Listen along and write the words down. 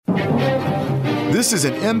This is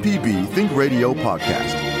an MPB Think Radio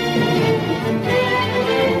podcast.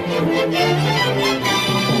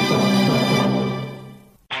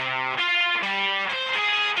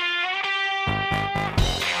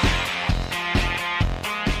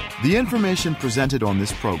 The information presented on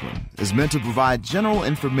this program is meant to provide general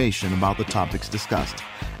information about the topics discussed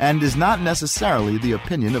and is not necessarily the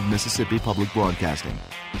opinion of Mississippi Public Broadcasting.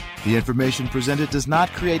 The information presented does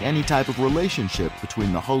not create any type of relationship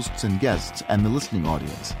between the hosts and guests and the listening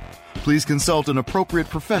audience. Please consult an appropriate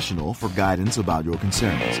professional for guidance about your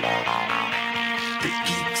concerns. The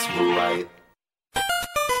geeks were right.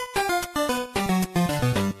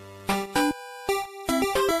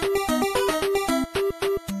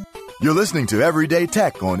 You're listening to Everyday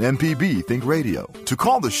Tech on MPB Think Radio. To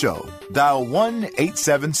call the show, dial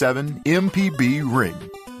 1-877-MPB-RING.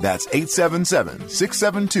 That's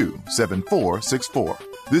 877-672-7464.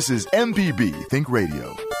 This is MPB Think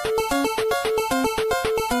Radio.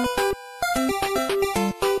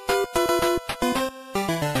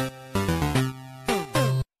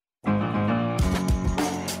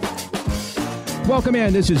 Welcome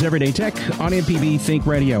in. This is Everyday Tech on MPB Think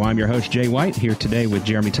Radio. I'm your host, Jay White, here today with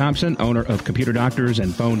Jeremy Thompson, owner of Computer Doctors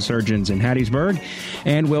and Phone Surgeons in Hattiesburg,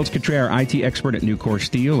 and Wilts Cottrell, IT expert at Nucor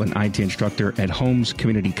Steel and IT instructor at Holmes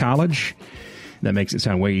Community College. That makes it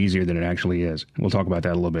sound way easier than it actually is. We'll talk about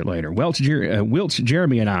that a little bit later. Wilts,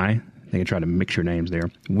 Jeremy, and I think I tried to mix your names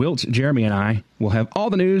there. Wilts, Jeremy, and I will have all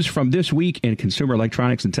the news from this week in consumer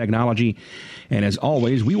electronics and technology. And as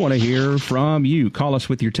always, we want to hear from you. Call us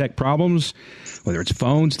with your tech problems, whether it's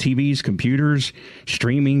phones, TVs, computers,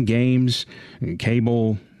 streaming, games,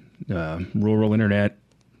 cable, rural internet,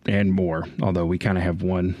 and more. Although we kind of have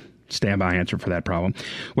one standby answer for that problem.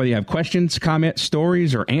 Whether you have questions, comments,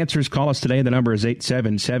 stories, or answers, call us today. The number is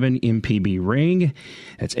 877-MPB-RING.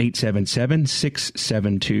 That's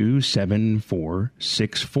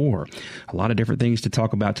 877-672-7464. A lot of different things to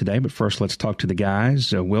talk about today, but first let's talk to the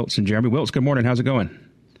guys, Wilts and Jeremy. Wilts, good morning. How's it going?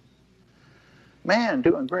 Man,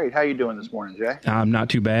 doing great. How you doing this morning, Jay? I'm not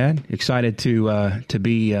too bad. Excited to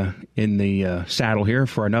be in the saddle here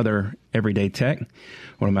for another Everyday Tech,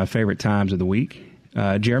 one of my favorite times of the week.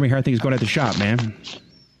 Jeremy, how are things going at the shop, man?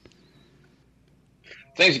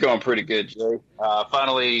 Things are going pretty good, Jay.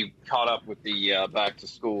 Finally caught up with the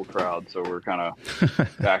back-to-school crowd, so we're kind of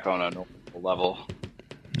back on a normal level.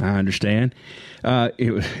 I understand.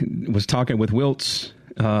 It was talking with Wilts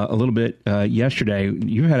a little bit yesterday.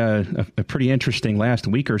 You had a pretty interesting last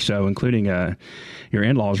week or so, including your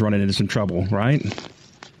in-laws running into some trouble, right?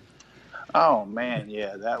 Oh, man,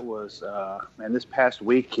 yeah. That was, this past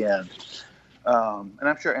weekend. And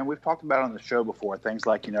I'm sure, and we've talked about it on the show before, things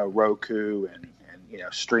like, Roku and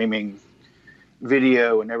streaming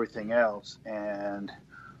video and everything else. And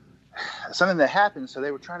something that happened, so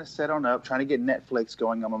they were trying to set on up, trying to get Netflix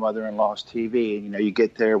going on my mother-in-law's TV. And, you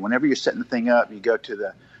get there, whenever you're setting the thing up, you go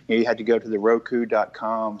to you had to go to the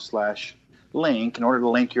Roku.com/link in order to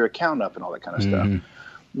link your account up and all that kind of stuff.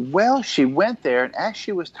 Well, she went there, and as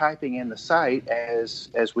she was typing in the site,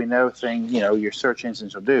 as we know your search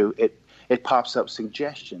engines will do, it pops up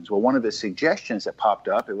suggestions. Well, one of the suggestions that popped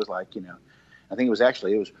up, it was like, I think it was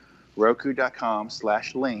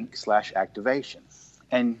Roku.com/link/activation.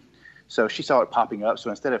 And so she saw it popping up. So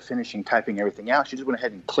instead of finishing typing everything out, she just went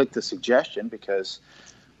ahead and clicked the suggestion because,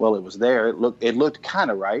 well, it was there. It looked kind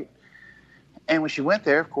of right. And when she went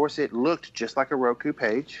there, of course, it looked just like a Roku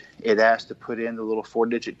page. It asked to put in the little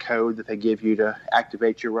 4-digit code that they give you to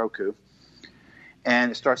activate your Roku.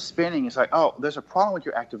 And it starts spinning. It's like, oh, there's a problem with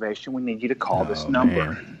your activation. We need you to call this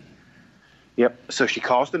number. Man. Yep. So she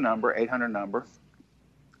calls the number, 800 number.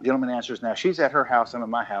 The gentleman answers. Now, she's at her house. I'm at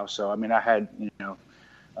my house. So, I had,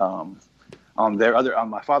 on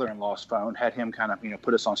my father-in-law's phone, had him kind of,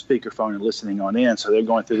 put us on speakerphone and listening on in. So they're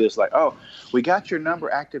going through this like, oh, we got your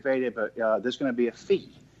number activated, but there's going to be a fee.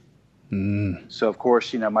 So, of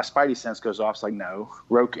course, my spidey sense goes off. It's like, no.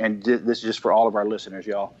 Roku, and this is just for all of our listeners,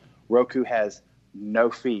 y'all. Roku has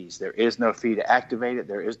no fees. There is no fee to activate it.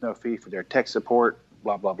 There is no fee for their tech support,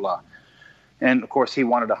 blah, blah, blah. And, of course, he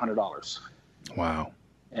wanted $100. Wow.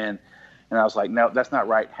 And I was like, no, that's not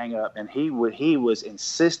right. Hang up. And he was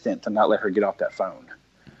insistent to not let her get off that phone.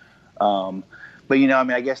 But,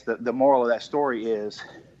 I guess the moral of that story is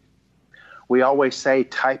we always say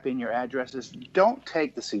type in your addresses. Don't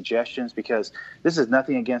take the suggestions, because this is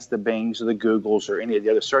nothing against the Bings or the Googles or any of the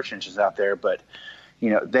other search engines out there. But,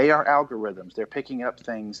 they are algorithms. They're picking up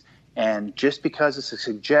things. And just because it's a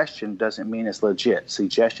suggestion doesn't mean it's legit.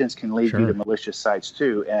 Suggestions can lead you to malicious sites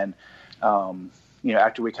too. And,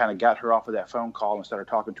 after we kind of got her off of that phone call and started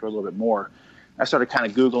talking to her a little bit more, I started kind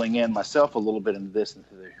of Googling in myself a little bit into the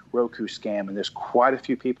Roku scam, and there's quite a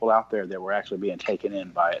few people out there that were actually being taken in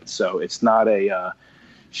by it. So it's not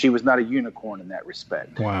she was not a unicorn in that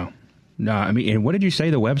respect. Wow. No, I mean, and what did you say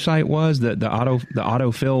the website was? The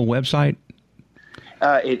autofill website?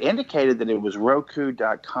 It indicated that it was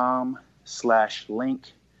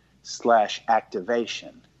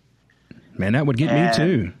Roku.com/link/activation. Man, that would get me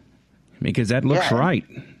too, because that looks right.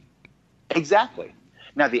 Exactly.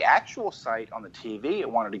 Now, the actual site on the TV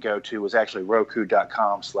it wanted to go to was actually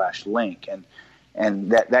Roku.com/link,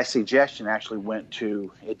 and that suggestion actually went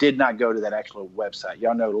to. It did not go to that actual website.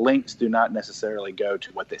 Y'all know links do not necessarily go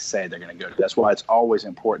to what they say they're going to go to. That's why it's always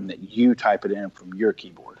important that you type it in from your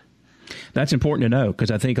keyboard. That's important to know,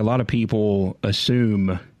 because I think a lot of people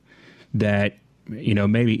assume that,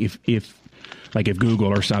 maybe if Google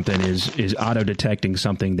or something is auto detecting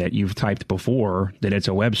something that you've typed before, that it's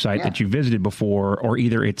a website that you visited before, or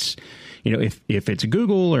either it's, if it's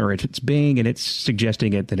Google or if it's Bing and it's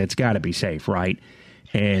suggesting it, then it's got to be safe, right?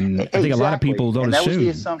 And I think a lot of people don't assume. That was the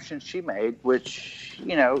assumption she made, which,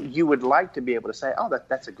 you would like to be able to say, oh,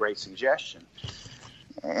 that's a great suggestion.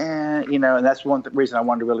 And, and that's one reason I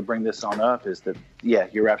wanted to really bring this on up is that,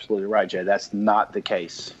 you're absolutely right, Jay. That's not the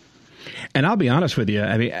case. And I'll be honest with you.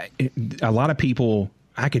 I mean, a lot of people,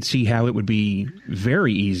 I could see how it would be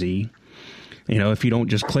very easy, if you don't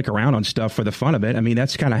just click around on stuff for the fun of it. I mean,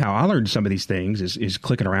 that's kind of how I learned some of these things is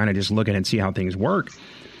clicking around and just looking and see how things work.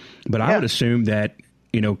 But I would assume that,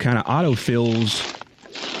 kind of autofills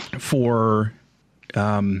for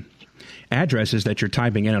addresses that you're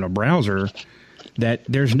typing in a browser, that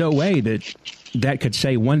there's no way that could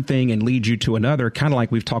say one thing and lead you to another, kind of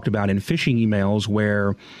like we've talked about in phishing emails,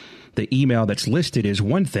 where the email that's listed is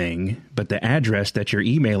one thing, but the address that you're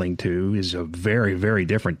emailing to is a very, very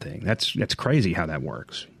different thing. That's crazy how that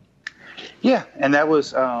works. Yeah, and that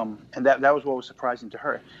was that was what was surprising to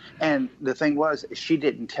her. And the thing was, she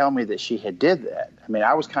didn't tell me that she had did that. I mean,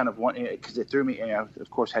 I was kind of wanting, because it threw me. Of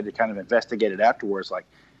course, had to kind of investigate it afterwards. Like,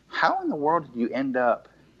 how in the world did you end up?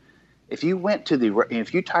 If you went to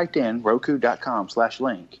if you typed in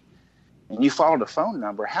Roku.com/link and you followed a phone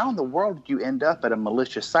number, how in the world did you end up at a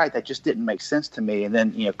malicious site? That just didn't make sense to me. And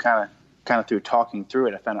then, kind of through talking through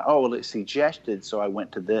it, I found out, it suggested, so I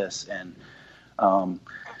went to this. And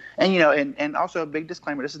also a big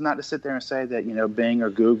disclaimer, this is not to sit there and say that, Bing or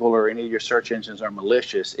Google or any of your search engines are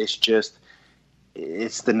malicious. It's just,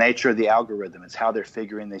 it's the nature of the algorithm. It's how they're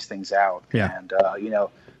figuring these things out. Yeah. And,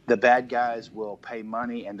 the bad guys will pay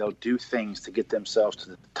money and they'll do things to get themselves to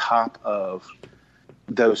the top of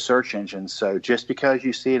those search engines. So just because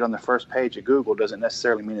you see it on the first page of Google doesn't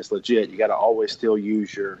necessarily mean it's legit. You got to always still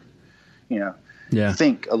use your,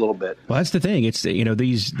 think a little bit. Well, that's the thing. It's,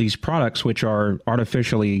 these products, which are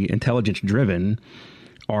artificially intelligence driven,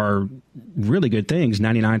 are really good things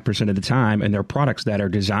 99% of the time. And they're products that are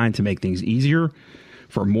designed to make things easier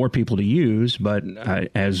for more people to use. But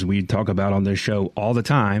as we talk about on this show all the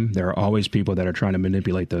time, there are always people that are trying to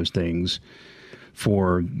manipulate those things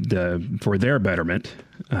for their betterment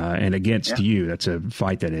and against you. That's a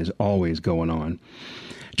fight that is always going on.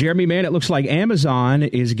 Jeremy, man, it looks like Amazon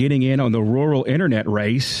is getting in on the rural internet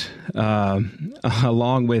race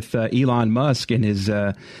along with Elon Musk and his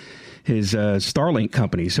Starlink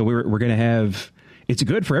company. So we're going to have. It's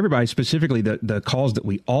good for everybody, specifically the calls that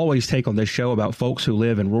we always take on this show about folks who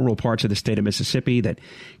live in rural parts of the state of Mississippi that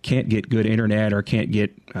can't get good internet or can't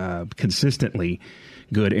get consistently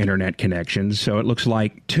good internet connections. So it looks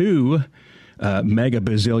like two mega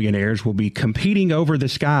bazillionaires will be competing over the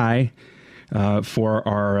sky for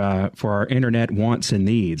our internet wants and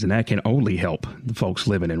needs, and that can only help the folks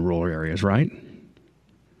living in rural areas, right?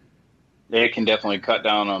 It can definitely cut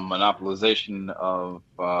down on monopolization of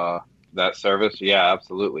that service. Yeah,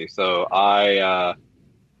 absolutely. So I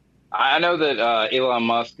know that Elon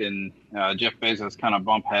Musk and Jeff Bezos kind of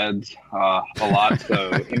bump heads a lot,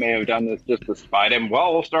 so he may have done this just to spite him.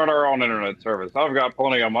 Well, we'll start our own internet service. I've got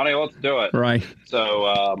plenty of money. Let's do it. Right. So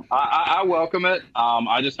I welcome it.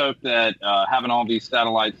 I just hope that having all these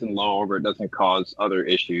satellites in low orbit doesn't cause other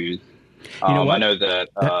issues. You know what? I know that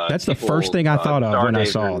that's the first thing I thought of when I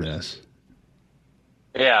saw this.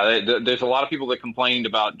 Yeah, there's a lot of people that complained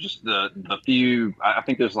about just the few. I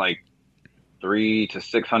think there's like 300 to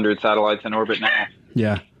 600 satellites in orbit now.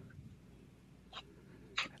 Yeah.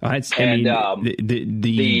 The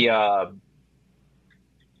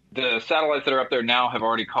satellites that are up there now have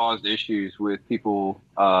already caused issues with people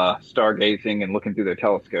stargazing and looking through their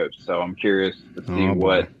telescopes. So I'm curious to see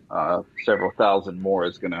what several thousand more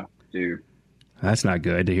is going to do. That's not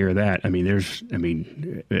good to hear that. I mean,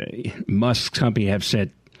 Musk's company have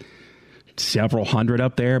sent several hundred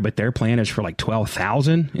up there, but their plan is for like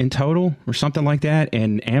 12,000 in total or something like that.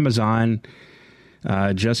 And Amazon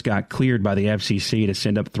just got cleared by the FCC to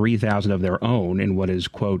send up 3,000 of their own in what is,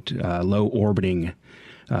 quote, low orbiting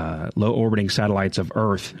satellites of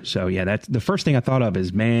Earth. So, yeah, that's the first thing I thought of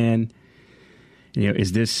is, man,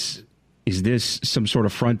 is this some sort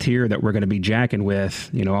of frontier that we're going to be jacking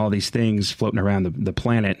with, all these things floating around the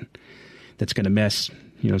planet that's going to mess,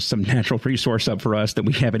 some natural resource up for us that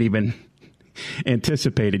we haven't even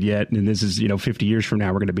anticipated yet. And this is, 50 years from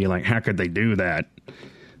now, we're going to be like, how could they do that?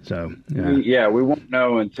 So, yeah, we won't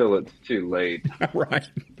know until it's too late. Right.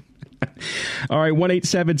 All right.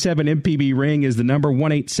 1-877-MPB ring is the number.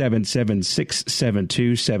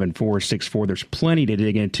 1-877-672-7464. There's plenty to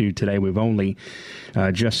dig into today. We've only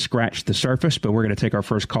just scratched the surface, but we're going to take our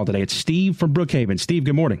first call today. It's Steve from Brookhaven. Steve,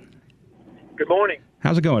 good morning. Good morning.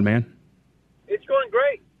 How's it going, man? It's going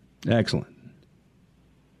great. Excellent.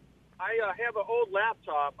 I have an old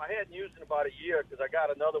laptop. I hadn't used it in about a year because I got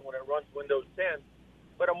another one that runs Windows 10.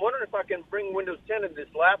 But I'm wondering if I can bring Windows 10 into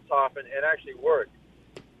this laptop and actually work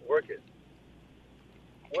it.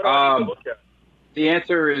 What do I need to look at? The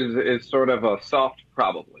answer is sort of a soft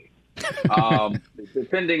probably.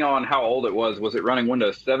 Depending on how old it was it running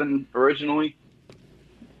Windows 7 originally?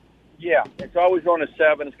 Yeah, it's always on a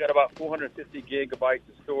 7. It's got about 450 gigabytes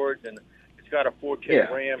of storage, and it's got a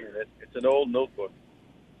 4K RAM in it. It's an old notebook.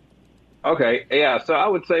 Okay, yeah, so I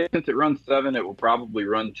would say since it runs 7, it will probably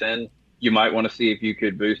run 10. You might want to see if you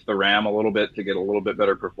could boost the RAM a little bit to get a little bit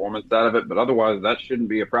better performance out of it, but otherwise that shouldn't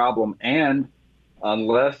be a problem. And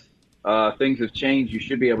unless things have changed, you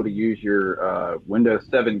should be able to use your Windows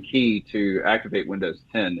 7 key to activate Windows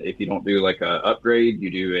 10. If you don't do like a upgrade,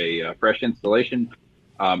 you do a fresh installation.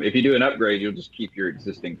 If you do an upgrade, you'll just keep your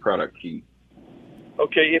existing product key.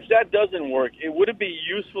 Okay, if that doesn't work, would it be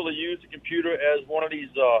useful to use the computer as one of these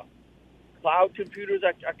cloud computers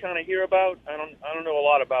I kind of hear about? I don't know a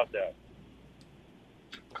lot about that.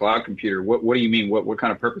 Cloud computer? What do you mean? What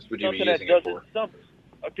kind of purpose would you be using it for?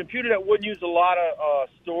 A computer that wouldn't use a lot of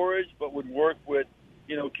storage, but would work with,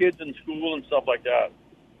 kids in school and stuff like that.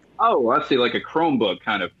 Oh, I see, like a Chromebook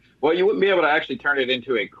kind of. Well, you wouldn't be able to actually turn it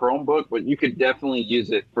into a Chromebook, but you could definitely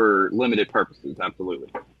use it for limited purposes. Absolutely.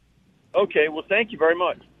 Okay. Well, thank you very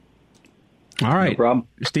much. All right. No problem.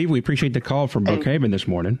 Steve, we appreciate the call from Brookhaven this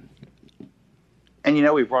morning. And,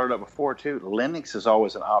 we brought it up before, too. Linux is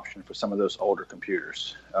always an option for some of those older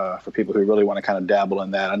computers, for people who really want to kind of dabble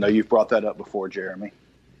in that. I know you've brought that up before, Jeremy.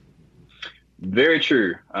 Very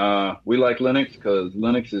true. We like Linux because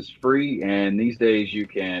Linux is free, and these days you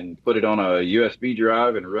can put it on a USB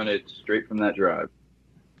drive and run it straight from that drive.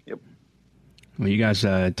 Yep. Well, you guys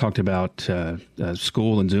talked about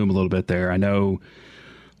school and Zoom a little bit there. I know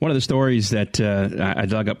one of the stories that I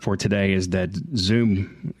dug up for today is that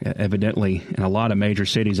Zoom, evidently, in a lot of major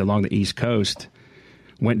cities along the East Coast,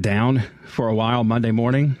 went down for a while Monday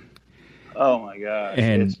morning. Oh, my gosh.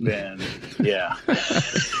 And it's been, yeah.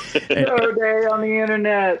 No day on the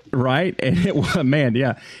internet. Right? And man,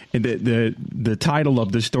 yeah. And the title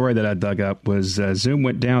of the story that I dug up was Zoom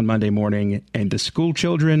went down Monday morning, and the school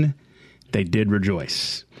children, they did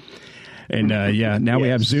rejoice. And, now we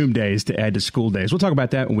have Zoom days to add to school days. We'll talk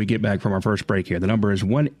about that when we get back from our first break here. The number is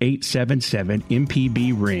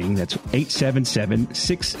 1-877-MPB-RING. That's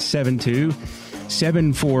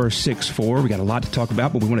 877-672-7464. We got a lot to talk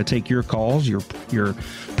about, but we want to take your calls, your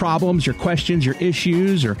problems, your questions, your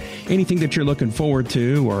issues, or anything that you're looking forward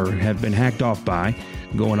to or have been hacked off by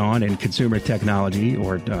going on in consumer technology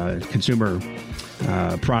or consumer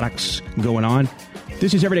products going on.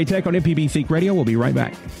 This is Everyday Tech on MPB Think Radio. We'll be right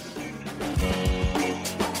back.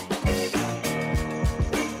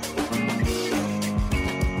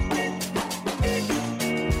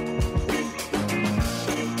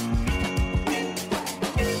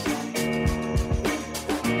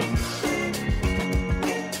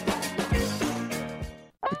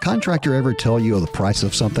 Contractor ever tell you the price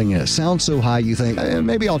of something and it sounds so high you think,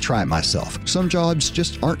 maybe I'll try it myself. Some jobs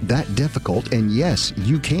just aren't that difficult, and yes,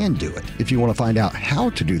 you can do it. If you want to find out how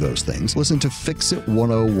to do those things, listen to Fix It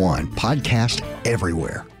 101, podcast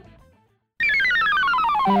everywhere.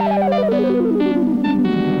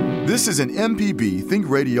 This is an MPB Think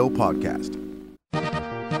Radio podcast.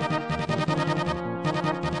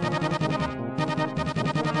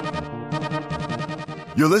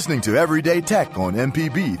 You're listening to Everyday Tech on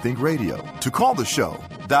MPB Think Radio. To call the show,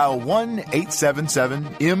 dial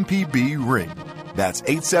 1-877-MPB-RING. That's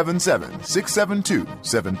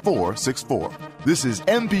 877-672-7464. This is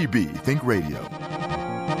MPB Think Radio.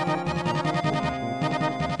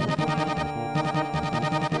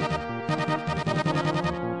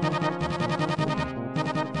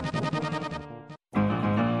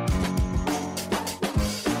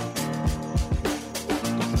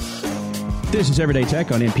 This is Everyday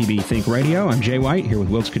Tech on MPB Think Radio. I'm Jay White here with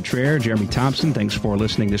Wilts Cottrell, Jeremy Thompson. Thanks for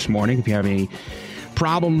listening this morning. If you have any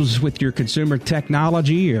problems with your consumer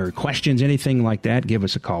technology or questions, anything like that, give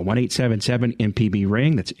us a call.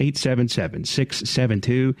 1-877-MPB-RING. That's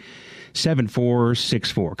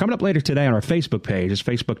 877-672-7464. Coming up later today on our Facebook page is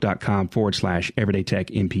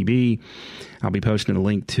facebook.com/EverydayTechMPB. I'll be posting a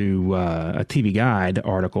link to a TV Guide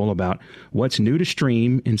article about what's new to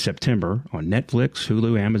stream in September on Netflix,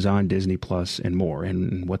 Hulu, Amazon, Disney Plus, and more,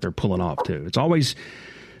 and what they're pulling off too. It's always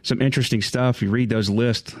some interesting stuff. You read those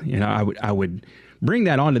lists. You know, I would bring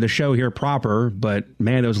that onto the show here proper, but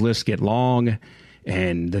man, those lists get long.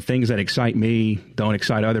 And the things that excite me don't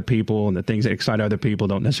excite other people, and the things that excite other people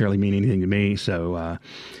don't necessarily mean anything to me. So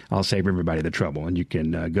I'll save everybody the trouble. And you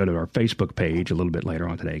can go to our Facebook page a little bit later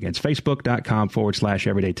on today. Again, it's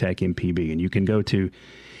facebook.com/EverydayTechMPB. And you can go to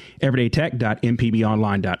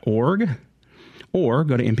everydaytech.mpbonline.org or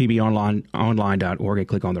go to mpbonline.org and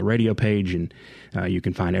click on the radio page, and you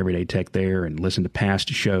can find Everyday Tech there and listen to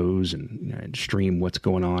past shows and stream what's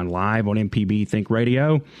going on live on MPB Think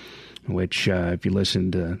Radio. Which, if you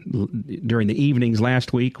listened during the evenings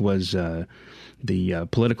last week, was the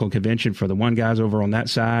political convention for the one guys over on that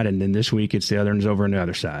side, and then this week it's the other ones over on the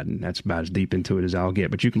other side, and that's about as deep into it as I'll get.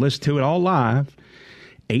 But you can listen to it all live,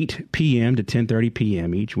 8 p.m. to 10:30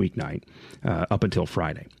 p.m. each weeknight up until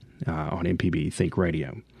Friday on MPB Think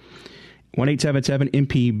Radio.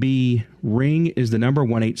 1-877-MPB-RING is the number,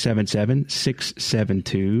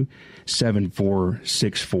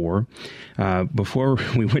 1-877-672-7464. Before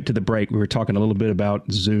we went to the break, we were talking a little bit about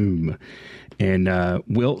Zoom. And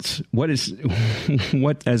Wilt, what as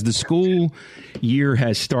the school year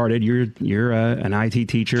has started, you're an IT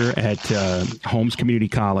teacher at Holmes Community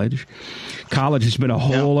College. College has been a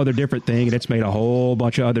whole other different thing, and it's made a whole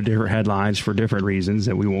bunch of other different headlines for different reasons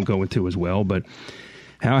that we won't go into as well. But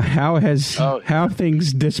how have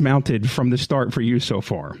things dismounted from the start for you so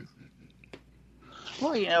far?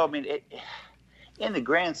 Well, I mean, in the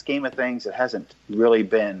grand scheme of things, it hasn't really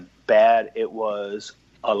been bad. It was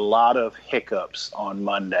a lot of hiccups on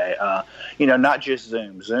Monday. Not just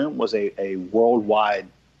Zoom. Zoom was a worldwide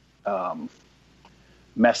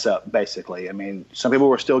mess up, basically. I mean, some people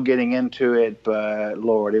were still getting into it, but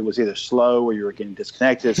Lord, it was either slow or you were getting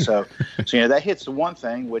disconnected. So that hits the one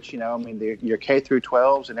thing, which, your K through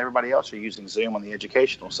 12s and everybody else are using Zoom on the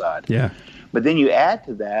educational side. Yeah. But then you add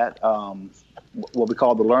to that what we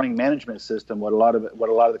call the learning management system, what a lot of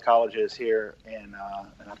the colleges here and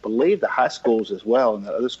I believe the high schools as well and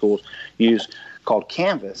the other schools use, called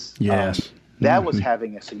Canvas. Yes. That was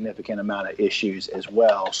having a significant amount of issues as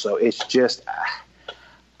well. So it's just,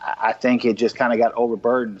 I think it just kind of got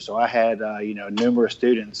overburdened. So I had, numerous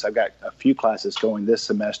students. I've got a few classes going this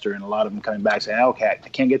semester, and a lot of them coming back saying, okay, I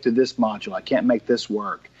can't get through this module. I can't make this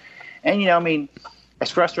work. And, as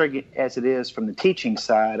frustrating as it is from the teaching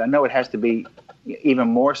side, I know it has to be even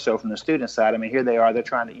more so from the student side. I mean, here they are. They're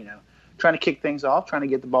trying to kick things off, trying to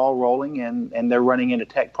get the ball rolling, and they're running into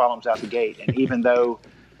tech problems out the gate. And even though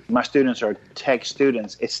my students are tech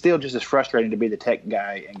students, it's still just as frustrating to be the tech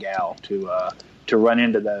guy and gal to run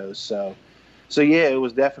into those. So yeah, it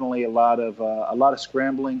was definitely a lot of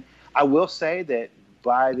scrambling. I will say that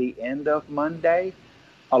by the end of Monday,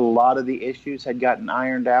 a lot of the issues had gotten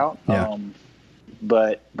ironed out. Yeah.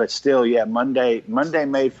 But still, yeah, Monday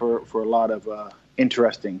made for a lot of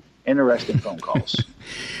interesting phone calls.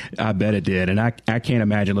 I bet it did, and I can't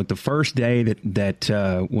imagine. Look, the first day that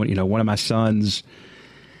one of my sons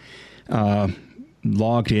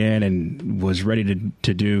logged in and was ready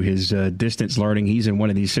to do his distance learning. He's in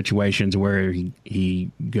one of these situations where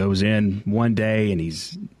he goes in one day and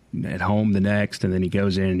he's at home the next, and then he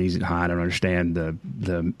goes in and he's at home. I don't understand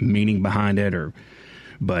the meaning behind it,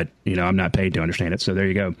 but I'm not paid to understand it. So there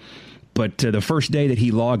you go. But the first day that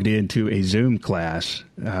he logged into a Zoom class,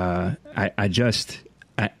 I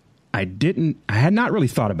had not really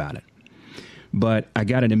thought about it. But I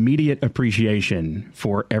got an immediate appreciation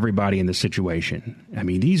for everybody in the situation. I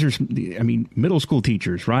mean, middle school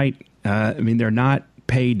teachers, right? They're not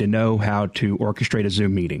paid to know how to orchestrate a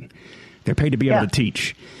Zoom meeting. They're paid to be able to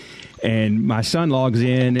teach. And my son logs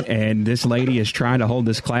in, and this lady is trying to hold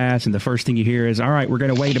this class, and the first thing you hear is, all right, we're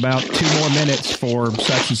going to wait about 2 more minutes for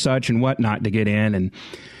such and such and whatnot to get in. And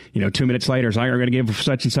 2 minutes later, it's like, we're going to give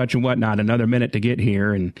such and such and whatnot another minute to get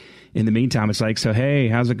here. And in the meantime, it's like, so, hey,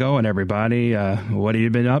 how's it going, everybody? What have you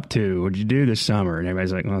been up to? What did you do this summer? And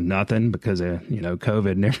everybody's like, well, nothing, because of,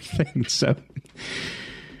 COVID and everything. So,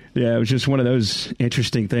 yeah, it was just one of those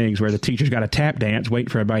interesting things where the teacher's got a tap dance waiting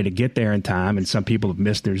for everybody to get there in time. And some people have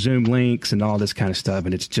missed their Zoom links and all this kind of stuff.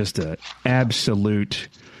 And it's just an absolute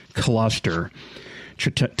cluster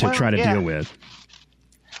try to deal with.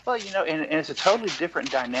 Well, and it's a totally different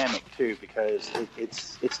dynamic too, because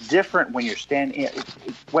it's different when you're standing.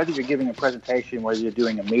 Whether you're giving a presentation, whether you're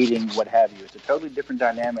doing a meeting, what have you, it's a totally different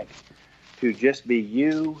dynamic to just be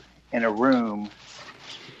you in a room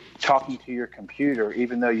talking to your computer,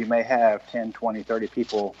 even though you may have 10, 20, 30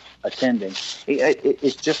 people attending.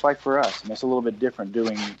 It's just like for us, and it's a little bit different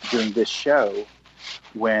doing this show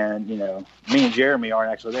when, me and Jeremy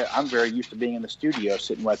aren't actually there. I'm very used to being in the studio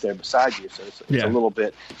sitting right there beside you. So it's a little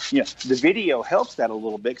bit, the video helps that a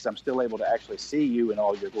little bit because I'm still able to actually see you in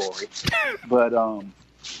all your glory. But, am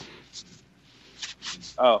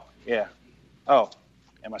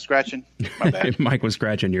I scratching? My bad. Mike was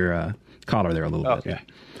scratching your collar there a little bit.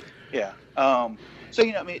 Yeah. So,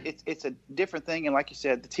 it's a different thing. And like you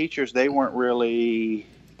said, the teachers, they weren't really,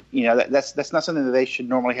 that's not something that they should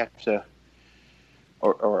normally have to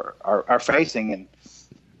or are facing. And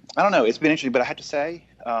I don't know, it's been interesting, but I have to say,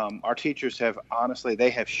 our teachers have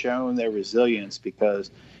shown their resilience because,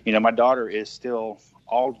 my daughter is still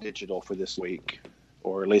all digital for this week,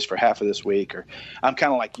 or at least for half of this week. Or I'm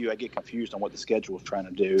kind of like you, I get confused on what the schedule is trying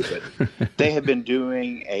to do, but they have been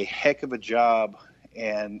doing a heck of a job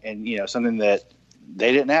and something that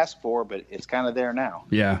they didn't ask for, but it's kind of there now.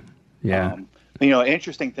 Yeah.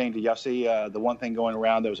 Interesting thing, did y'all see the one thing going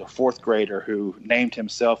around? There was a fourth grader who named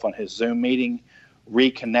himself on his Zoom meeting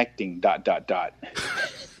Reconnecting ...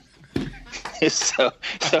 So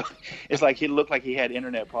it's like he looked like he had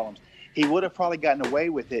internet problems. He would have probably gotten away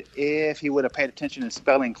with it if he would have paid attention in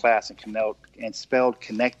spelling class and spelled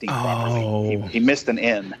connecting properly. He missed an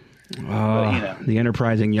N. But, the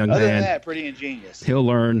enterprising young other man. Than that, pretty ingenious. He'll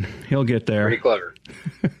learn. He'll get there. Pretty clever.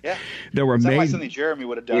 Yeah. There were like something Jeremy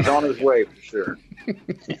would have done. He's on his way for sure.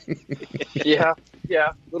 Yeah.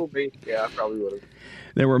 Little me. Yeah, I probably would have.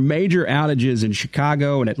 There were major outages in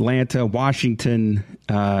Chicago and Atlanta, Washington,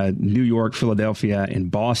 New York, Philadelphia, and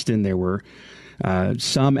Boston. There were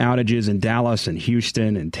some outages in Dallas and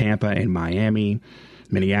Houston and Tampa and Miami,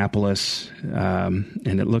 Minneapolis. And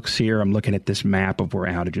it looks here, I'm looking at this map of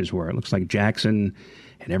where outages were. It looks like Jackson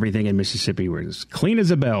and everything in Mississippi was as clean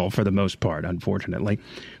as a bell for the most part, unfortunately,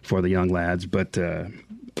 for the young lads. But,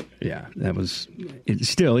 that was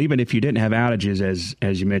still, even if you didn't have outages,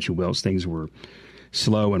 as you mentioned, Wills, things were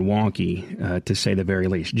slow and wonky, to say the very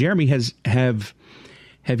least. Jeremy,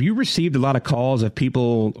 have you received a lot of calls of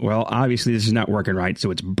people, well, obviously this is not working right,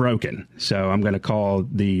 so it's broken, so I'm going to call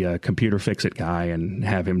the computer fix-it guy and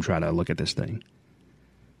have him try to look at this thing?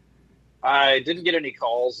 I didn't get any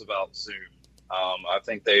calls about Zoom. I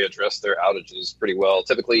think they addressed their outages pretty well.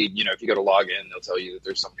 Typically, if you go to log in, they'll tell you that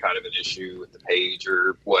there's some kind of an issue with the page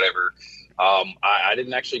or whatever. I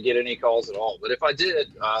didn't actually get any calls at all. But if I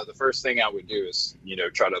did, the first thing I would do is,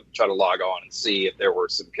 try to log on and see if there were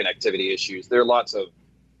some connectivity issues. There are lots of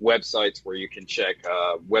websites where you can check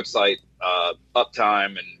website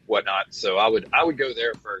uptime and whatnot. So I would go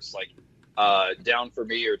there first. Like Down for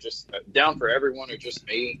Me or just Down for Everyone or Just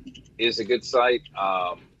Me is a good site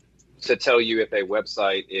to tell you if a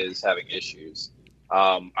website is having issues.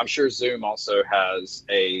 I'm sure Zoom also has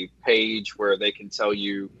a page where they can tell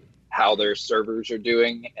you how their servers are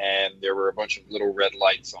doing, and there were a bunch of little red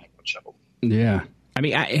lights on a bunch of them. Yeah. I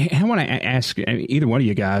mean, I want to ask either one of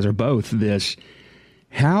you guys or both this.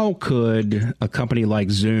 How could a company like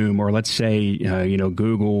Zoom, or let's say,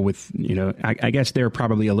 Google with, I guess they're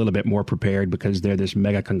probably a little bit more prepared because they're this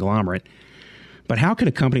mega conglomerate. But how could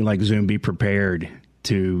a company like Zoom be prepared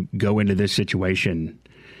to go into this situation,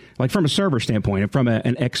 like from a server standpoint and from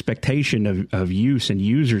an expectation of use and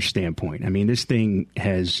user standpoint? I mean, this thing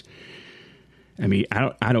has,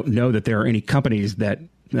 I don't know that there are any companies that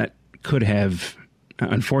could have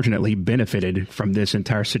unfortunately benefited from this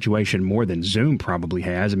entire situation more than Zoom probably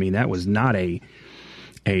has. I mean, that was not a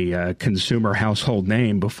consumer household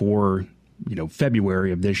name before,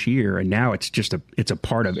 February of this year. And now it's just it's a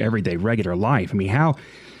part of everyday regular life.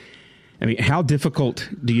 How difficult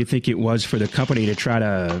do you think it was for the company to try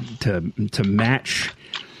to match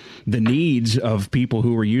the needs of people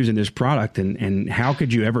who were using this product? And how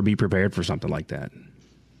could you ever be prepared for something like that?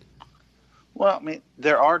 Well,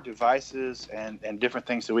 there are devices and different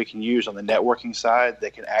things that we can use on the networking side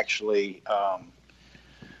that can actually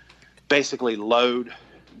basically load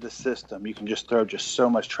the system. You can just throw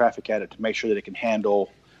so much traffic at it to make sure that it can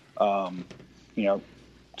handle, certain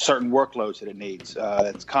workloads that it needs.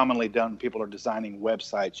 It's commonly done when people are designing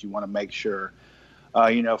websites. You want to make sure,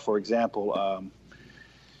 for example,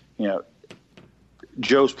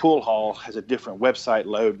 Joe's Pool Hall has a different website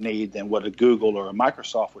load need than what a Google or a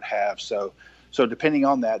Microsoft would have. So depending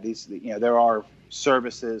on that, there are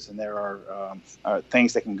services and there are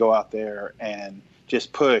things that can go out there and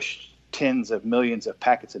just push tens of millions of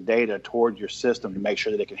packets of data toward your system to make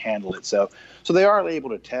sure that it can handle it. So they are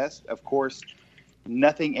able to test. Of course,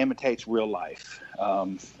 nothing imitates real life.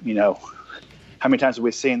 You know, how many times have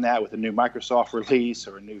we seen that with a new Microsoft release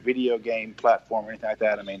or a new video game platform or anything like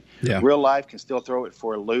that? I mean, real life can still throw it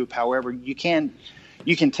for a loop. However, you can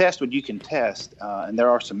test what you can test, and there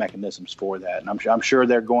are some mechanisms for that. And I'm sure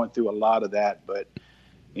they're going through a lot of that. But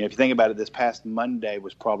you know, if you think about it, this past Monday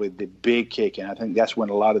was probably the big kick, and I think that's when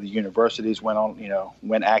a lot of the universities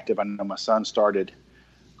went active. I know my son started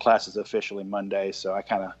classes officially Monday, so I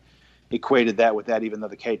kind of equated that with that, even though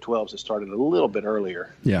the K-12s have started a little bit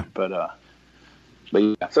earlier. Yeah. But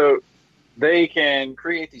yeah. So they can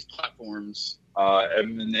create these platforms,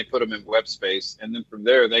 and then they put them in web space, and then from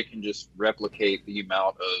there they can just replicate the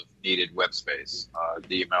amount of needed web space,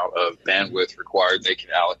 the amount of bandwidth required. They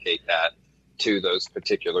can allocate that to those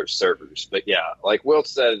particular servers. But yeah, like Wilt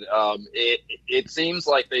said, it seems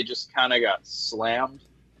like they just kind of got slammed,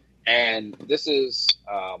 and this is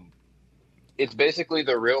it's basically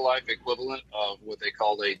the real life equivalent of what they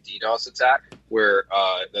call a DDoS attack, where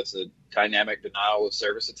that's a dynamic denial of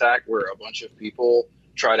service attack, where a bunch of people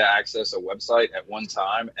try to access a website at one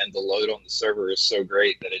time, and the load on the server is so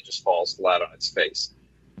great that it just falls flat on its face.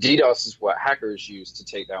 DDoS is what hackers use to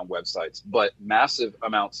take down websites, but massive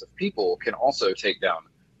amounts of people can also take down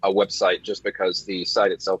a website just because the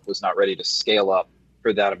site itself was not ready to scale up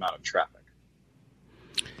for that amount of traffic.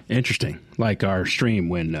 Interesting. Like our stream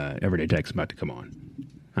when Everyday Tech's about to come on.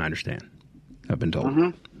 I understand. I've been told. Mm-hmm.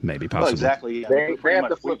 Maybe, possibly. Well, exactly. They have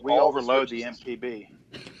to flip we overload the MPB.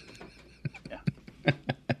 Yeah. I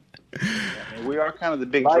mean, we are kind of the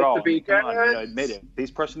big draw. Come on, admit it. These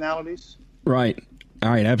personalities. Right. All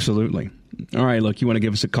right, absolutely. All right, look, you want to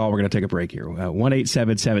give us a call? We're going to take a break here.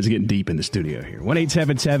 1-877, it's getting deep in the studio here.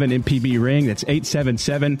 1-877-MPB-RING, that's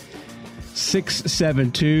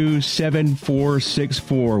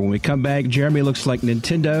 877-672-7464. When we come back, Jeremy, looks like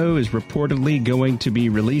Nintendo is reportedly going to be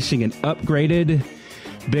releasing an upgraded,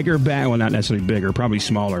 bigger, well, not necessarily bigger, probably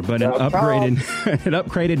smaller, but an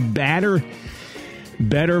upgraded better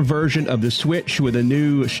version of the Switch with a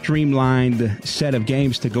new streamlined set of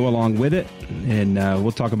games to go along with it. And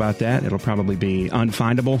we'll talk about that. It'll probably be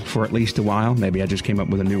unfindable for at least a while. Maybe I just came up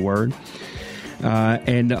with a new word.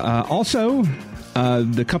 And also,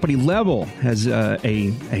 the company Level has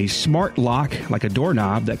a smart lock, like a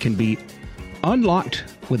doorknob, that can be unlocked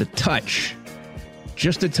with a touch.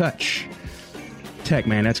 Just a touch. Tech,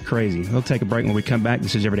 man, that's crazy. We'll take a break. When we come back,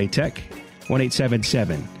 this is Everyday Tech.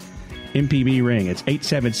 1-877 MPB Ring. It's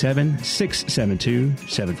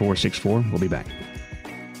 877-672-7464. We'll be back.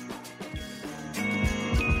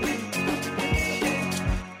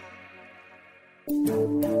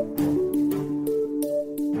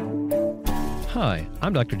 Hi,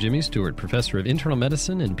 I'm Dr. Jimmy Stewart, Professor of Internal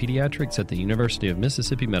Medicine and Pediatrics at the University of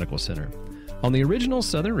Mississippi Medical Center. On the original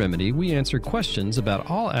Southern Remedy, we answer questions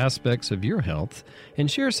about all aspects of your health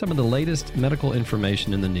and share some of the latest medical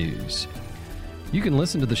information in the news. You can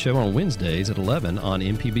listen to the show on Wednesdays at 11 on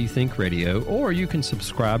MPB Think Radio, or you can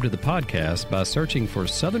subscribe to the podcast by searching for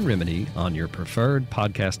Southern Remedy on your preferred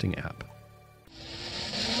podcasting app.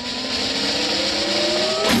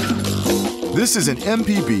 This is an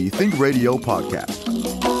MPB Think Radio podcast.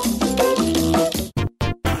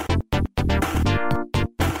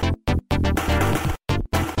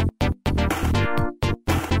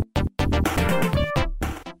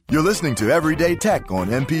 You're listening to Everyday Tech on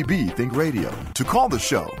MPB Think Radio. To call the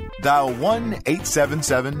show, dial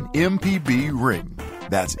 1-877-MPB-RING.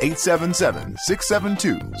 That's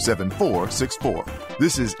 877-672-7464.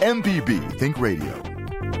 This is MPB Think Radio.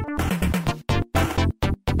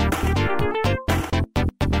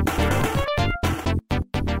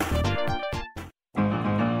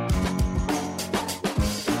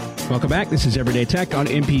 Welcome back. This is Everyday Tech on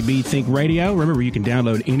MPB Think Radio. Remember, you can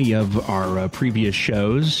download any of our previous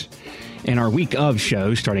shows and our week of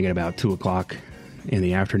shows starting at about 2 o'clock in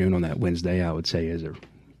the afternoon on that Wednesday, I would say is a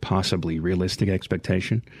possibly realistic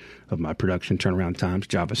expectation of my production turnaround times.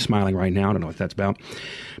 Java's smiling right now. I don't know what that's about.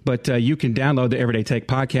 But you can download the Everyday Tech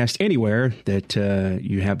podcast anywhere that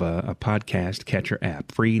you have a podcast catcher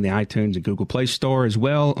app. Free in the iTunes and Google Play Store, as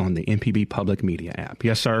well on the MPB Public Media app.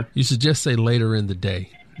 Yes, sir? You should just say later in the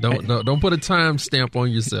day. Don't put a time stamp on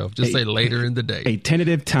yourself. Just say later in the day. A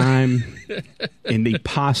tentative time in the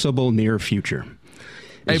possible near future.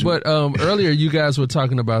 Hey, but earlier you guys were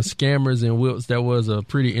talking about scammers and Wilts. That was a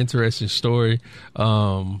pretty interesting story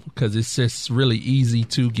because it's just really easy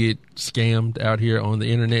to get scammed out here on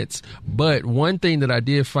the internets. But one thing that I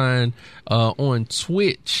did find on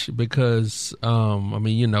Twitch, because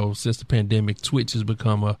since the pandemic, Twitch has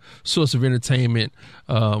become a source of entertainment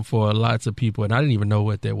for lots of people, and I didn't even know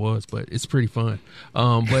what that was, but it's pretty fun.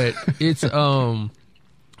 But it's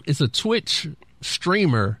a Twitch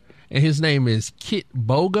streamer, and his name is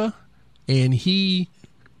Kitboga, and he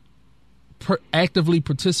actively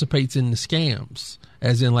participates in the scams,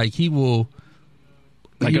 as in like he will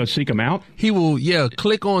go seek them out. He will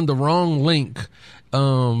click on the wrong link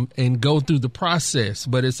and go through the process,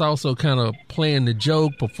 but it's also kind of playing the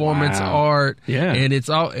joke, performance art, and it's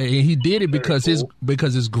all. And he did it because his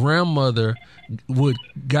grandmother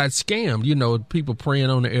got scammed. People preying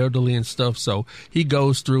on the elderly and stuff. So he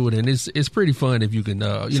goes through it, and it's pretty fun if you can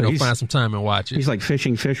find some time and watch it. He's like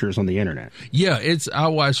fishing fishers on the internet. Yeah, I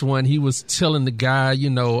watched one. He was telling the guy,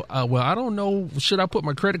 well, I don't know, should I put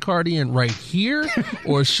my credit card in right here,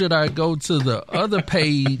 or should I go to the other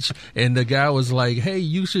page? And the guy was like, hey,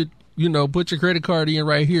 you should, put your credit card in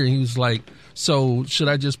right here. And he was like, so should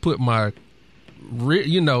I just put my,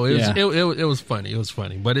 it was funny. It was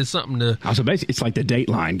funny, but it's something to. So basically, it's like the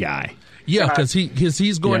Dateline guy. Yeah, because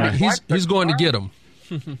he's going to get him.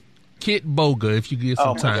 Kitboga, if you get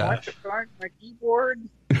some time. My keyboard.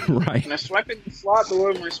 Right. Can I swipe it in the slot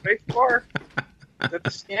below my space bar? Is that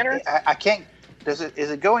the scanner? I can't. Is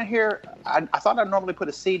it going here? I thought I'd normally put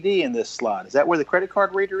a CD in this slot. Is that where the credit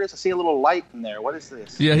card reader is? I see a little light in there. What is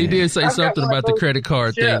this? Yeah, he did say something about the credit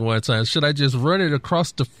card thing one time. Should I just run it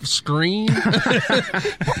across the screen?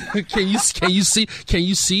 Can you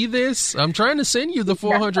see this? I'm trying to send you the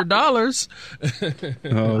 $400.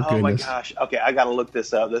 Oh my gosh. Okay, I got to look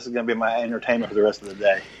this up. This is going to be my entertainment for the rest of the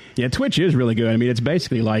day. Yeah, Twitch is really good. I mean, it's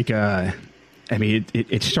basically like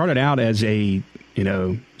it started out as a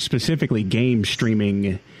specifically game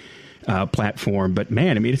streaming platform, but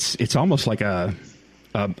man, I mean, it's almost like a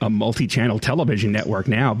multi-channel television network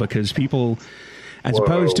now, because people, as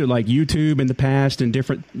opposed to like YouTube in the past and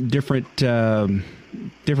different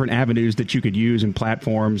avenues that you could use and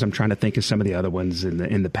platforms. I'm trying to think of some of the other ones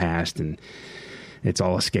in the past, and it's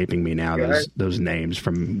all escaping me now. Those names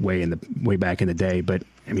from way back in the day. But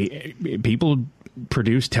I mean, people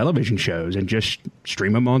produce television shows and just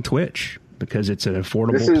stream them on Twitch, because it's an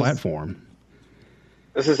affordable platform.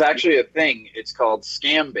 This is actually a thing. It's called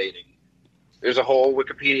scam baiting. There's a whole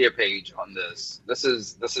Wikipedia page on this. This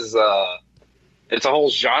is it's a whole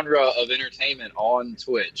genre of entertainment on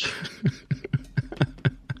Twitch.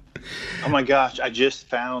 Oh my gosh! I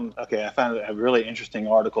found a really interesting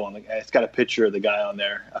article, and it's got a picture of the guy on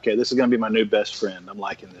there. Okay, this is going to be my new best friend. I'm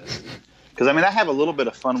liking this, because I mean, I have a little bit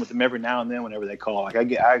of fun with them every now and then whenever they call. Like I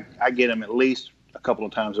get them at least a couple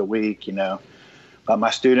of times a week, about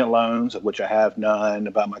my student loans, of which I have none,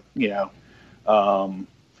 about my, I'm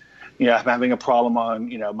having a problem on,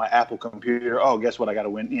 my Apple computer. Oh, guess what? I got to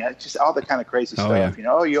win. It's just all the kind of crazy stuff. Yeah. The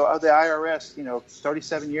IRS,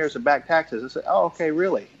 37 years of back taxes. I say, oh, okay,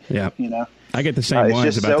 really? Yeah. I get the same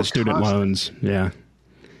ones about the student loans. Yeah.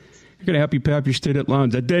 You're going to help you pay off your student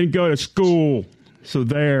loans. I didn't go to school. So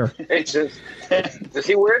there. Does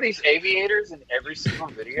he wear these aviators in every single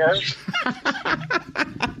video?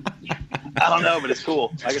 I don't know, but it's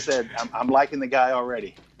cool. Like I said, I'm liking the guy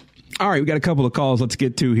already. All right, we got a couple of calls let's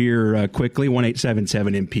get to here quickly.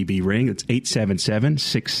 1-877-MPB ring. It's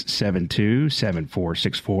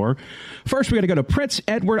 877-672-7464. First, we got to go to Prince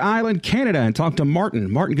Edward Island, Canada, and talk to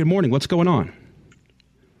Martin. Martin, good morning. What's going on?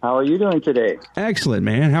 How are you doing today? Excellent,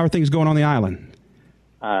 man. How are things going on the island?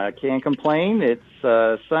 Can't complain. It's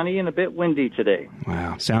sunny and a bit windy today.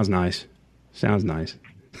 Wow. Sounds nice.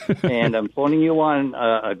 And I'm phoning you on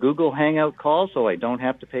a Google Hangout call, so I don't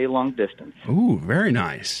have to pay long distance. Ooh, very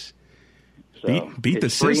nice. So beat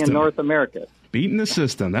the system. Free in North America. Beating the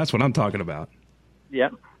system. That's what I'm talking about.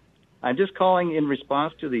 Yep. I'm just calling in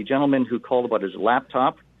response to the gentleman who called about his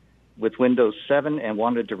laptop with Windows 7 and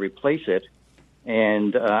wanted to replace it.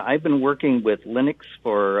 And I've been working with Linux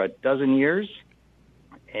for a dozen years.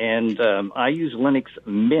 And I use Linux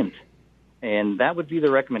Mint, and that would be the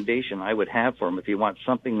recommendation I would have for him if you want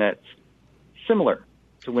something that's similar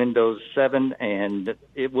to Windows 7, and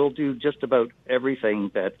it will do just about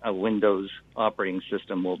everything that a Windows operating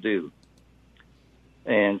system will do.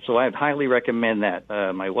 And so I'd highly recommend that.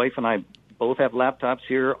 My wife and I both have laptops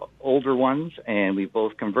here, older ones, and we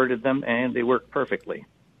both converted them, and they work perfectly.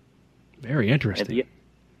 Very interesting.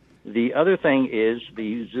 The other thing is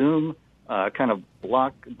the Zoom kind of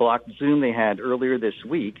block Zoom they had earlier this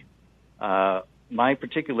week my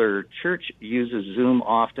particular church uses Zoom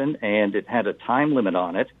often, and it had a time limit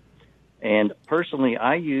on it. And personally,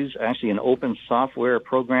 I use actually an open software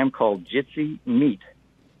program called Jitsi Meet.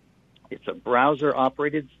 It's a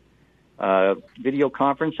browser-operated video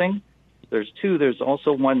conferencing. There's two. There's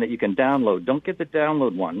also one that you can download. Don't get the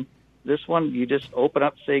download one. This one, you just open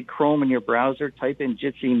up, say, Chrome in your browser, type in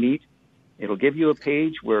Jitsi Meet. It'll give you a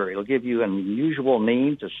page where it'll give you an unusual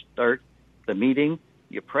name to start the meeting.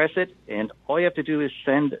 You press it, and all you have to do is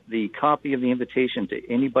send the copy of the invitation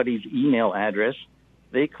to anybody's email address.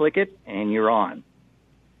 They click it, and you're on.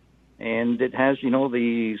 And it has,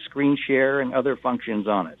 the screen share and other functions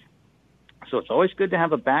on it. So it's always good to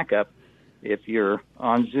have a backup if you're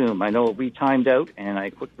on Zoom. I know we timed out, and I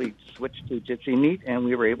quickly switched to Jitsi Meet, and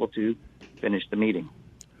we were able to finish the meeting.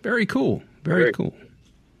 Very cool. Very cool.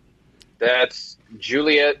 That's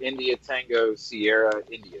Juliet, India, Tango, Sierra,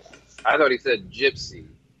 India. I thought he said gypsy,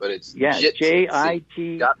 but it's Jitsi.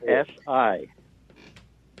 Jitsi.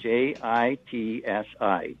 Jitsi,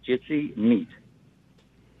 Jitsi Meet.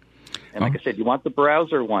 And like I said, you want the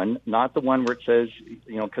browser one, not the one where it says,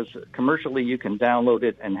 because commercially you can download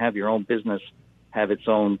it and have your own business have its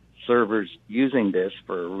own servers using this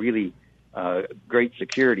for really great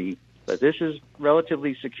security. But this is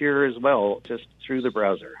relatively secure as well, just through the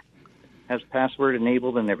browser. Has password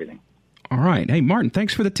enabled and everything. All right. Hey, Martin,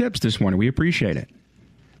 thanks for the tips this morning. We appreciate it.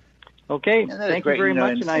 Okay, thank you very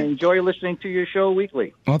much, and I enjoy listening to your show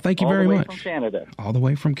weekly. Well, thank you very much. All the way from Canada. All the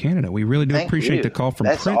way from Canada. We really do appreciate the call from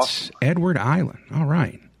Prince Edward Island. All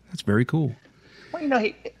right. That's very cool.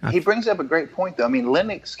 Well, he brings up a great point, though. I mean,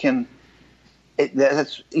 Linux can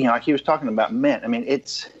that's like he was talking about Mint. I mean,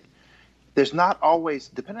 there's not always,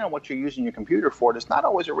 depending on what you're using your computer for, there's not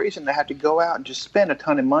always a reason to have to go out and just spend a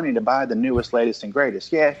ton of money to buy the newest, latest, and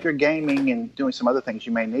greatest. Yeah, if you're gaming and doing some other things,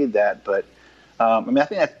 you may need that, but I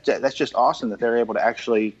think that's just awesome that they're able to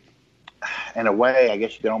actually, in a way, I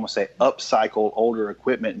guess you could almost say, upcycle older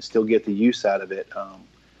equipment and still get the use out of it.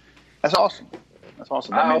 That's awesome. That's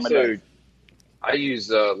awesome. I use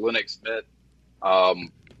Linux Mint.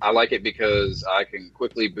 I like it because I can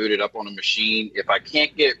quickly boot it up on a machine. If I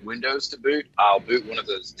can't get Windows to boot, I'll boot one of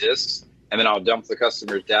those disks, and then I'll dump the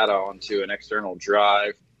customer's data onto an external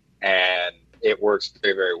drive, and it works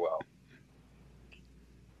very, very well.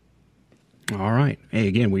 All right. Hey,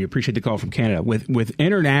 again, we appreciate the call from Canada. With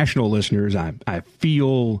international listeners, I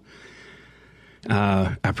feel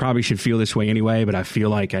I probably should feel this way anyway, but I feel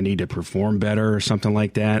like I need to perform better or something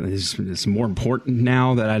like that. It's more important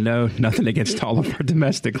now that I know. Nothing against all of our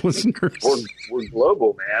domestic listeners. We're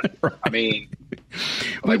global, man. Right. I mean,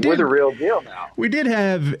 we're the real deal now. We did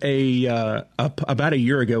have about a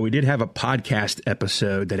year ago, we did have a podcast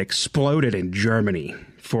episode that exploded in Germany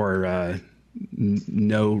for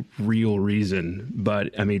no real reason,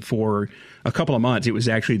 but I mean, for a couple of months, it was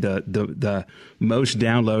actually the most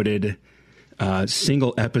downloaded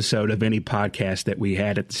single episode of any podcast that we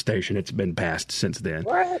had at the station. It's been passed since then.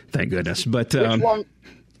 What? Thank goodness. But I'll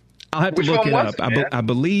have to look it up. I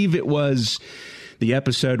believe it was the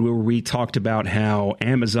episode where we talked about how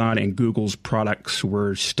Amazon and Google's products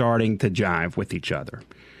were starting to jive with each other.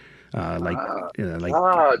 Jeremy and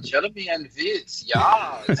Witz,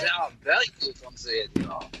 very good on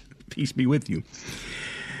that. Peace be with you.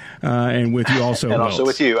 And with you also. And also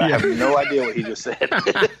with you. I have no idea what he just said.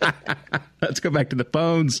 Let's go back to the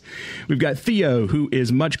phones. We've got Theo, who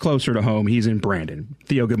is much closer to home. He's in Brandon.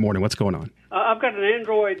 Theo, good morning. What's going on? I've got an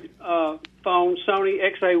Android phone, Sony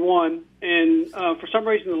XA1, and for some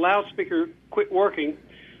reason the loudspeaker quit working.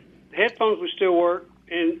 The headphones would still work,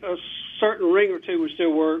 and a certain ring or two would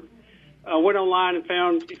still work. I went online and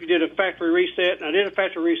found if you did a factory reset, and I did a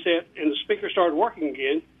factory reset, and the speaker started working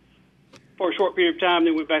again for a short period of time,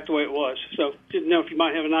 then went back the way it was. So didn't know if you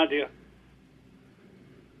might have an idea.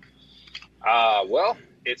 Well,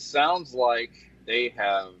 it sounds like they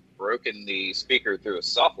have broken the speaker through a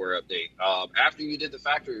software update. After you did the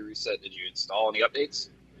factory reset, did you install any updates?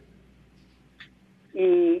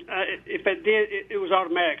 If I did, it was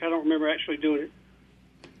automatic. I don't remember actually doing it.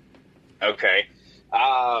 Okay.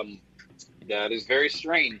 That is very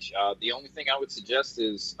strange. The only thing I would suggest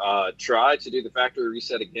is try to do the factory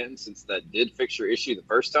reset again, since that did fix your issue the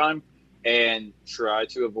first time, and try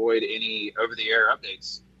to avoid any over-the-air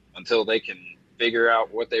updates until they can figure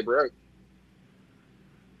out what they broke.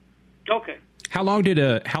 Okay. How long did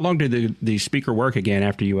the speaker work again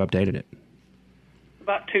after you updated it?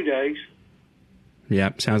 About 2 days. Yeah,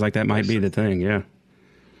 sounds like that might be the thing. Yeah.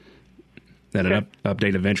 That an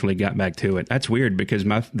update eventually got back to it. That's weird, because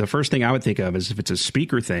the first thing I would think of is if it's a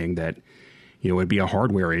speaker thing that, would be a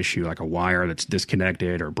hardware issue, like a wire that's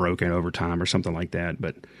disconnected or broken over time or something like that.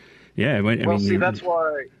 But Yeah. That's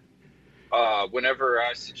why whenever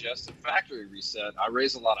I suggest a factory reset, I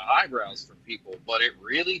raise a lot of eyebrows from people, but it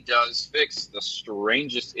really does fix the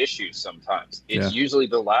strangest issues sometimes. It's usually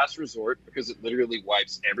the last resort because it literally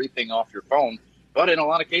wipes everything off your phone, but in a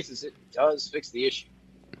lot of cases, it does fix the issue.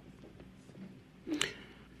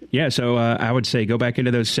 Yeah, so I would say go back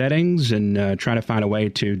into those settings and try to find a way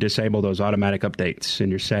to disable those automatic updates in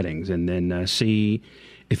your settings, and then see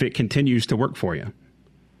if it continues to work for you.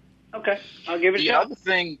 Okay, I'll give it a shot.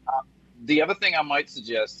 The other thing I might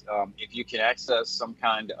suggest, if you can access some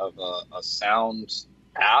kind of a sound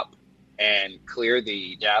app and clear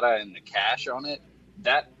the data and the cache on it,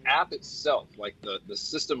 that app itself, like the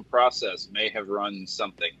system process may have run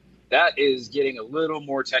something. That is getting a little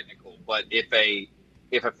more technical, but if a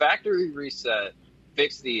factory reset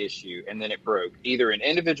fixed the issue and then it broke, either an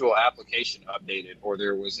individual application updated or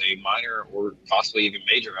there was a minor or possibly even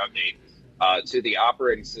major update to the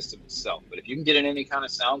operating system itself. But if you can get in any kind of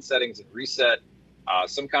sound settings and reset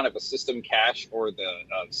some kind of a system cache or the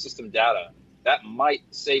system data, that might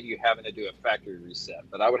save you having to do a factory reset.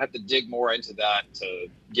 But I would have to dig more into that to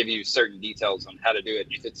give you certain details on how to do it,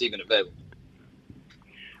 if it's even available.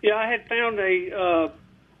 Yeah, I had found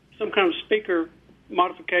some kind of speaker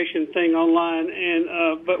modification thing online,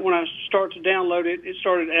 and but when I started to download it, it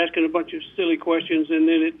started asking a bunch of silly questions, and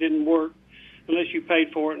then it didn't work unless you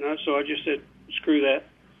paid for it. And so I just said, screw that.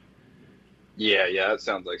 Yeah, that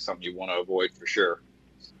sounds like something you want to avoid for sure.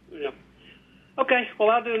 Yeah. Okay,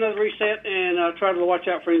 well, I'll do another reset and try to watch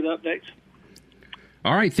out for any of the updates.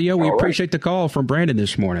 All right, Theo, we appreciate the call from Brandon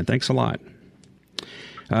this morning. Thanks a lot.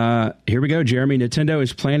 Here we go, Jeremy. Nintendo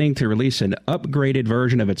is planning to release an upgraded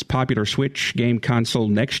version of its popular Switch game console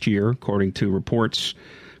next year, according to reports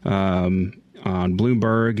on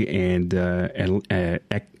Bloomberg and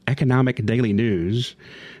Economic Daily News.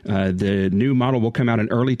 The new model will come out in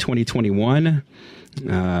early 2021,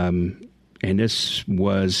 and this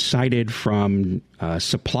was cited from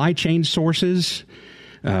supply chain sources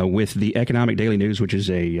with the Economic Daily News, which is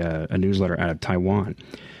a newsletter out of Taiwan.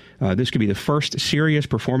 This could be the first serious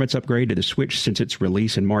performance upgrade to the Switch since its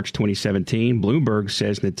release in March 2017. Bloomberg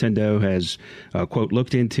says Nintendo has, quote,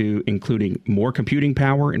 looked into including more computing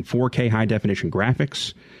power and 4K high-definition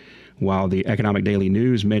graphics, while the Economic Daily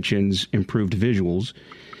News mentions improved visuals.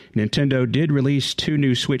 Nintendo did release 2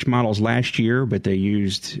 new Switch models last year, but they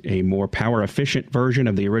used a more power-efficient version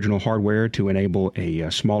of the original hardware to enable a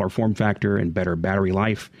smaller form factor and better battery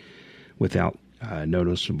life without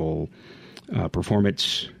noticeable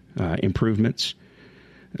performance improvements.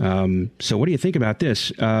 So what do you think about this?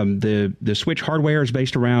 The Switch hardware is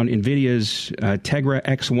based around NVIDIA's Tegra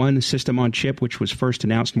X1 system on chip, which was first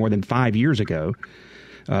announced more than 5 years ago.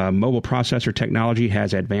 Mobile processor technology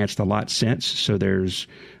has advanced a lot since, so there's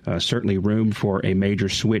certainly room for a major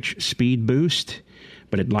Switch speed boost,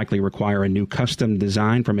 but it'd likely require a new custom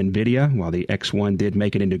design from NVIDIA, while the X1 did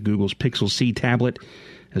make it into Google's Pixel C tablet,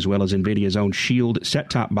 as well as NVIDIA's own Shield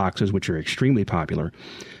set-top boxes, which are extremely popular.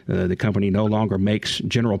 The company no longer makes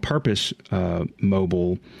general-purpose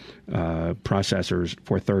mobile processors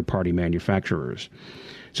for third-party manufacturers.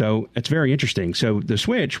 So it's very interesting. So the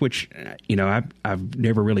Switch, which I've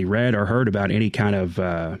never really read or heard about any kind of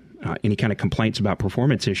complaints about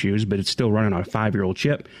performance issues, but it's still running on a 5-year-old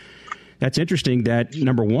chip. That's interesting that,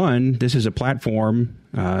 number one, this is a platform,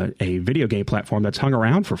 a video game platform that's hung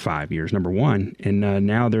around for 5 years, number one. And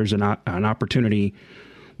now there's an opportunity,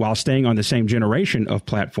 while staying on the same generation of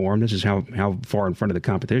platform, this is how far in front of the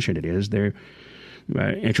competition it is, they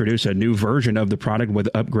introduce a new version of the product with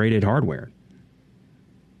upgraded hardware.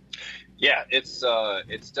 Yeah, it's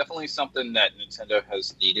definitely something that Nintendo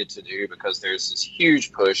has needed to do because there's this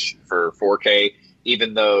huge push for 4K,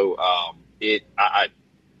 even though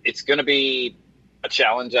it's going to be a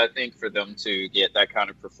challenge, I think, for them to get that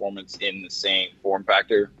kind of performance in the same form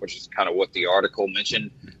factor, which is kind of what the article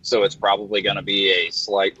mentioned. So it's probably going to be a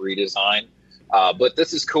slight redesign. But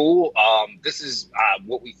this is cool. This is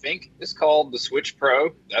what we think is called the Switch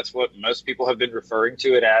Pro. That's what most people have been referring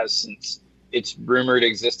to it as since its rumored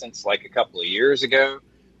existence like a couple of years ago.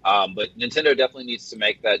 But Nintendo definitely needs to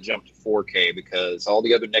make that jump to 4K because all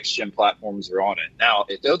the other next-gen platforms are on it. Now,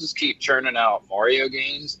 if they'll just keep churning out Mario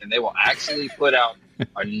games and they will actually put out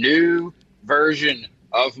a new version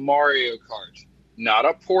of Mario Kart, not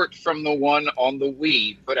a port from the one on the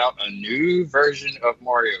Wii, put out a new version of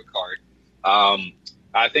Mario Kart,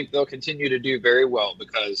 I think they'll continue to do very well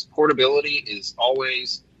because portability is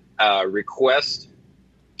always a request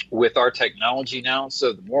with our technology now.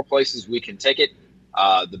 So the more places we can take it,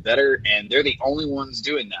 the better, and they're the only ones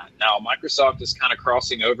doing that. Now, Microsoft is kind of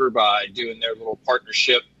crossing over by doing their little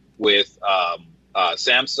partnership with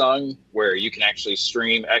Samsung, where you can actually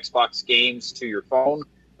stream Xbox games to your phone,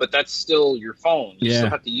 but that's still your phone. You still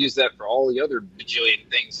have to use that for all the other bajillion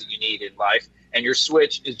things that you need in life, and your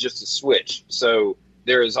Switch is just a Switch. So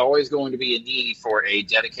there is always going to be a need for a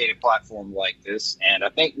dedicated platform like this, and I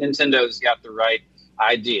think Nintendo's got the right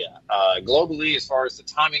idea. Globally, as far as the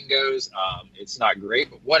timing goes, it's not great,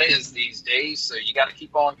 but what is these days? So you got to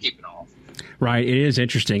keep on keeping on. Right. It is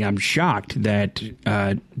interesting. I'm shocked that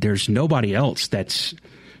there's nobody else that's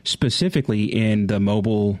specifically in the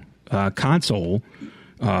mobile console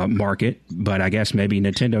market, but I guess maybe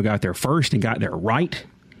Nintendo got there first and got there right,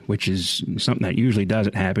 which is something that usually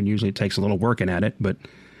doesn't happen. Usually it takes a little working at it, but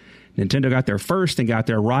Nintendo got there first and got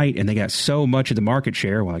there right, and they got so much of the market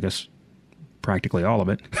share. Well, I guess practically all of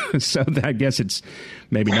it. So I guess it's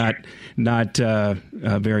maybe not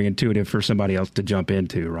very intuitive for somebody else to jump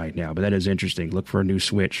into right now. But that is interesting. Look for a new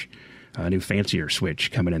Switch, a new fancier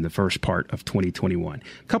Switch coming in the first part of 2021.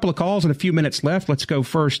 A couple of calls and a few minutes left. Let's go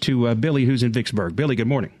first to Billy, who's in Vicksburg. Billy, good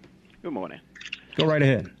morning. Good morning. Go right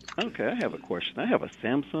ahead. Okay, I have a question. I have a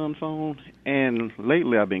Samsung phone, and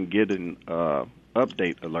lately I've been getting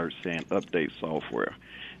update alerts saying update software.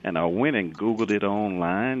 And I went and Googled it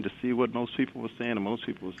online to see what most people were saying, and most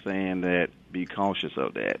people were saying that be cautious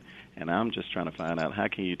of that. And I'm just trying to find out, how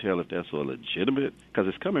can you tell if that's a legitimate, because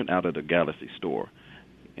it's coming out of the Galaxy store,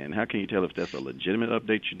 and how can you tell if that's a legitimate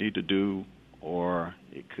update you need to do, or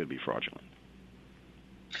it could be fraudulent?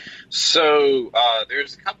 So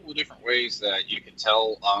there's a couple of different ways that you can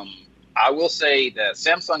tell. I will say that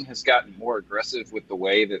Samsung has gotten more aggressive with the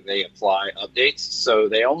way that they apply updates. So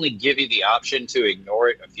they only give you the option to ignore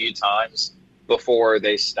it a few times before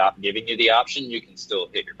they stop giving you the option. You can still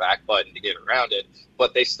hit your back button to get around it,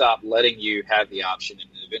 but they stop letting you have the option, and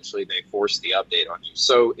eventually they force the update on you.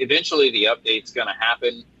 So eventually the update's going to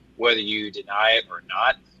happen whether you deny it or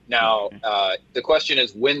not. Now, the question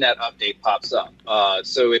is when that update pops up.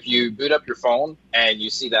 So if you boot up your phone and you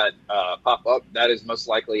see that pop up, that is most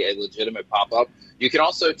likely a legitimate pop-up. You can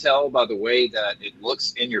also tell by the way that it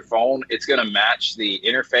looks in your phone, it's going to match the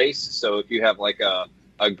interface. So if you have like a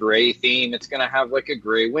gray theme, it's going to have like a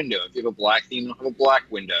gray window. If you have a black theme, it'll have a black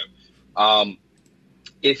window.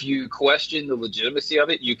 If you question the legitimacy of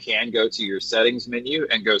it, you can go to your settings menu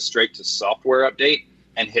and go straight to software update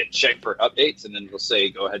and hit check for updates, and then it'll say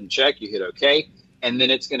go ahead and check. You hit OK, and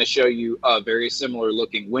then it's going to show you a very similar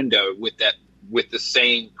looking window with the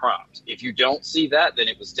same prompt. If you don't see that, then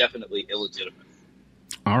it was definitely illegitimate.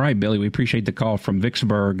 All right, Billy, we appreciate the call from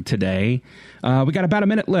Vicksburg today. We got about a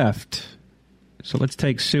minute left, so let's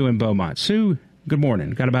take Sue in Beaumont. Sue, good morning.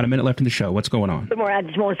 Got about a minute left in the show. What's going on? Good morning. I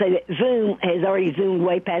just want to say that Zoom has already zoomed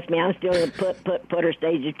way past me. I'm still in the putter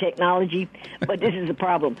stage of technology, but this is the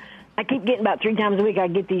problem. I keep getting about 3 times a week, I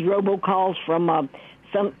get these robocalls from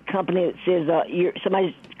some company that says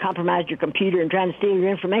somebody's compromised your computer and trying to steal your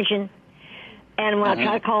information. And when I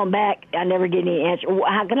try to call them back, I never get any answer.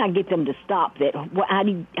 How can I get them to stop that? How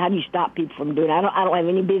do you stop people from doing that? I don't have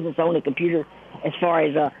any business owning a computer as far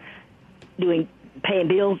as paying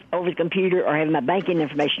bills over the computer or having my banking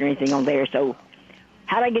information or anything on there. So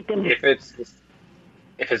how do I get them to... If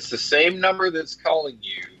it's the same number that's calling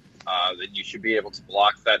you, then you should be able to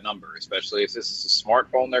block that number, especially if this is a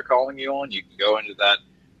smartphone they're calling you on. You can go into that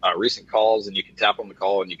recent calls and you can tap on the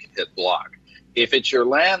call and you can hit block. If it's your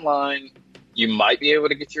landline, you might be able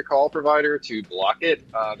to get your call provider to block it.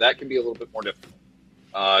 That can be a little bit more difficult.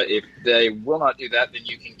 If they will not do that, then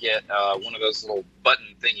you can get one of those little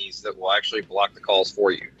button thingies that will actually block the calls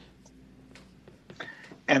for you.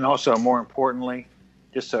 And also, more importantly,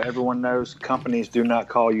 just so everyone knows, companies do not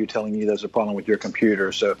call you telling you there's a problem with your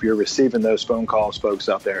computer. So if you're receiving those phone calls, folks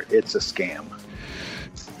out there, it's a scam.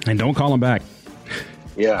 And don't call them back.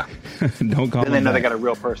 Yeah. Don't call them back. Then they know they got a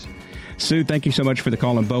real person. Sue, thank you so much for the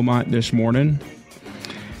call in Beaumont this morning.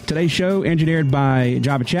 Today's show engineered by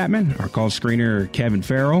Java Chapman, our call screener Kevin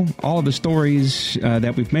Farrell. All of the stories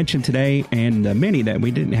that we've mentioned today and many that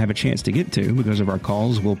we didn't have a chance to get to because of our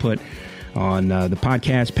calls, we'll put on the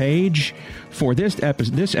podcast page for this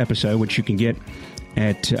episode, which you can get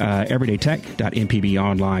at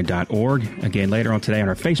everydaytech.mpbonline.org. Again, later on today on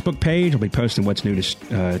our Facebook page, we'll be posting what's new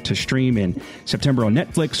to stream in September on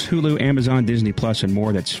Netflix, Hulu, Amazon, Disney Plus, and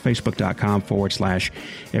more. That's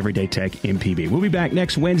facebook.com/everydaytechmpb. We'll be back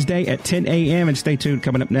next Wednesday at 10 a.m. and stay tuned.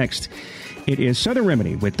 Coming up next, it is Southern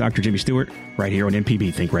Remedy with Dr. Jimmy Stewart right here on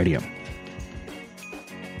MPB Think Radio.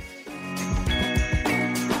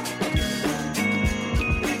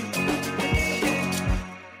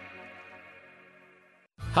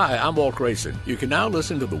 Hi, I'm Walt Grayson. You can now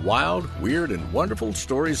listen to the wild, weird, and wonderful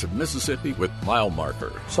stories of Mississippi with Mile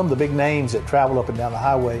Marker. Some of the big names that travel up and down the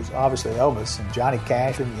highways, obviously Elvis and Johnny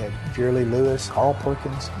Cash, and you had Jerry Lee Lewis, Carl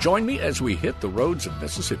Perkins. Join me as we hit the roads of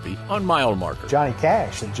Mississippi on Mile Marker. Johnny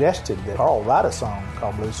Cash suggested that Carl write a song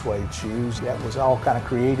called Blue Suede Shoes. That was all kind of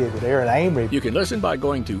created with Aaron Amory. You can listen by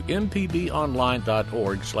going to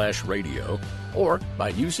mpbonline.org/radio or by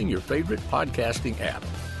using your favorite podcasting app.